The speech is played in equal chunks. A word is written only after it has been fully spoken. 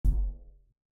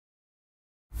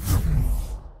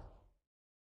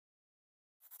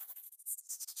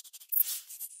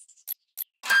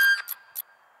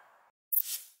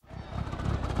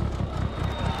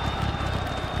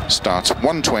starts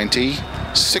 120,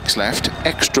 6 left,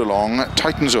 extra long,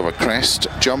 tightens over crest,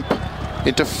 jump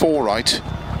into 4 right,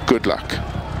 good luck.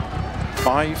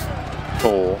 5,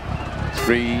 4,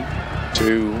 3,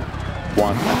 2, 1,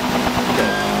 go.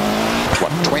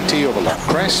 120 over long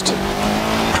crest, 6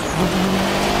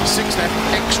 left,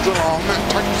 extra long,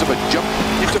 tightens over jump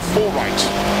into 4 right.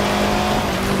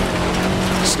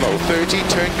 Slow 30,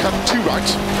 turn cut 2 right,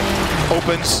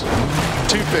 opens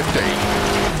 250.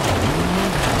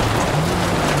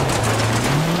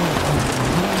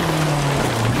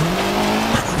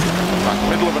 Back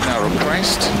middle of a narrow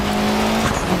crest,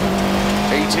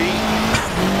 80.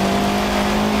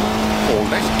 4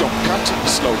 left, don't cut,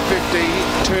 slow 50,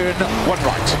 turn 1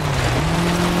 right.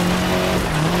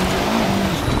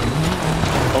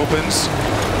 Opens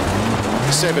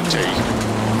 70.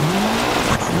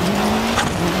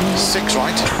 6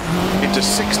 right, into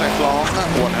 6 left long,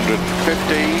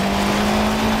 150.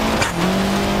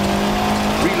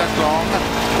 3 left long,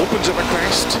 opens up a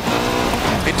crest,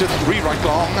 into 3 right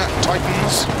long,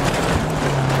 tightens.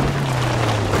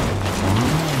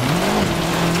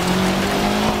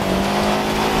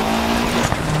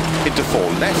 Into 4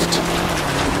 left,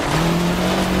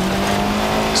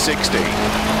 60.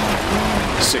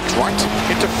 6 right,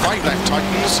 into 5 left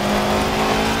tightens,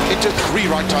 into 3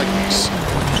 right tightens.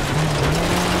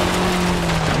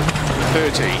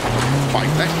 30,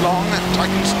 5 left long,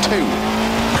 tightens 2.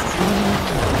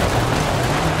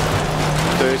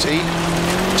 30,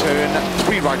 turn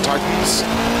 3 right tightens.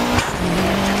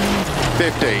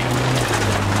 50.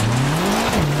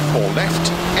 4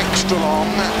 left, extra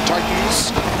long,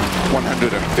 tightens.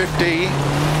 150.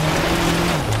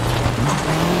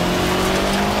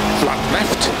 Flat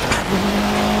left.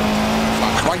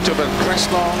 Flat right over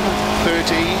crest long,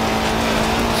 30.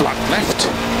 Flat left.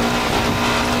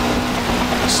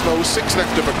 Slow 6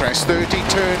 left over crest, 30,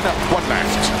 turn 1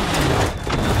 left.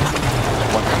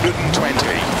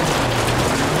 120.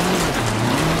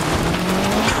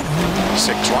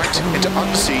 6 right, into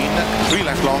unseen, 3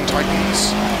 left long,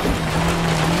 tightens.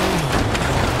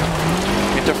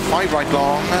 Into 5 right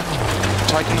long,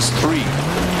 tightens 3.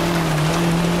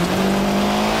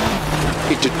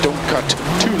 Into don't cut,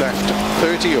 2 left,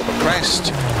 30 over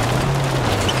crest.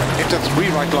 Into 3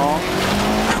 right long,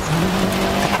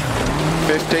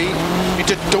 50.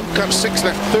 Into don't cut, 6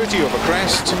 left, 30 over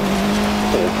crest.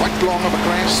 4 right long over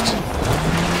crest,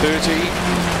 30.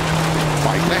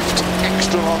 5 left,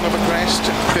 extra long over crest,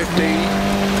 50.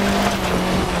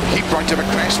 Keep right over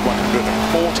crest,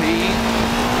 140.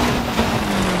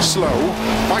 Slow,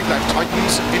 5 left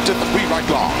tightens, into 3 right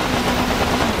long.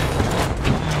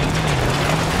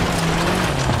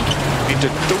 Into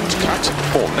don't cut,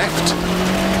 4 left.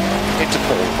 Into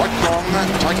 4 right long,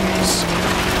 tightens,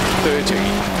 30.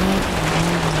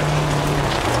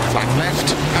 Flat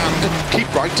left, and keep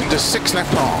right into 6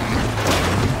 left long,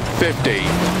 50.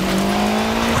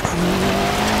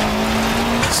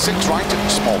 6 right,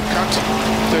 small cut,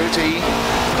 30.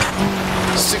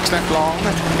 6 left long,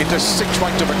 into 6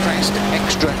 right over crest,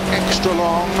 extra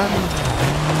long.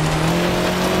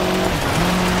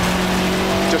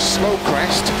 Just slow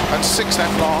crest, and 6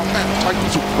 left long,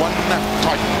 tightens 1,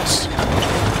 tightens.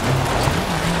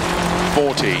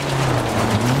 40.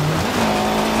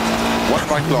 1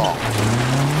 right long.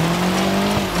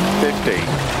 50.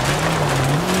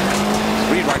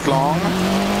 3 right long.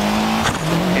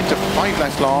 Into 5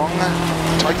 left long,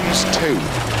 tightens 2.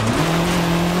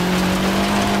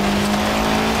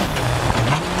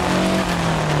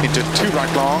 Into 2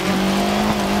 right long,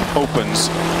 opens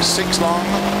 6 long,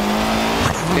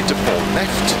 into 4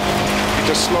 left,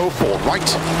 into slow 4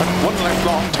 right, and 1 left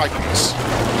long, tightens.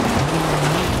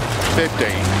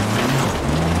 50.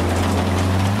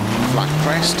 Flat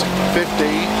crest,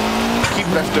 50. Keep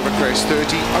left over crest,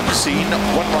 30, unseen,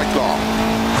 1 right long.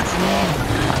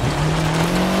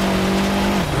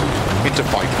 Into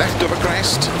 5 left over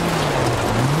crest.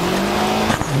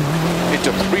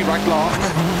 Into 3 right long,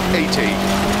 80.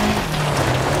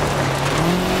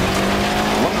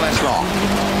 1 left long,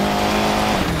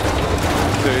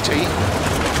 30.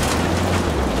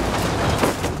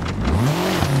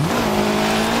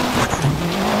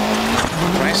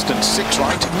 Crest and 6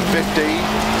 right, 50.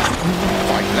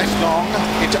 5 left long,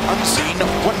 into unseen,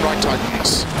 1 right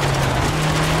tightens.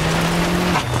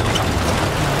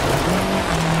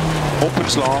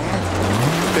 Opens long,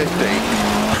 50.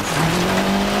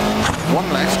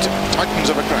 1 left, tightens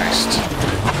over crest.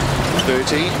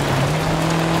 30.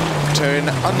 Turn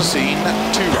unseen,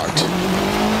 2 right.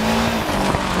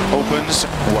 Opens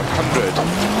 100.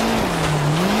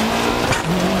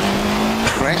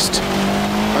 Crest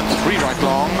and 3 right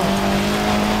long.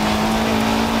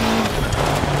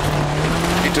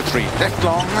 into 3 left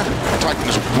long,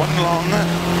 tightens 1 long,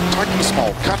 tightens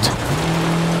small cut,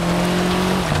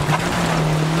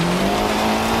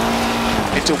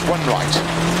 into 1 right,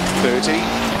 30,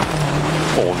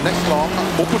 4 left long,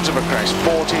 opens over crest,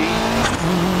 40,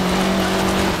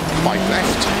 5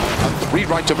 left, and 3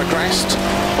 right over crest,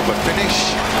 over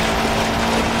finish,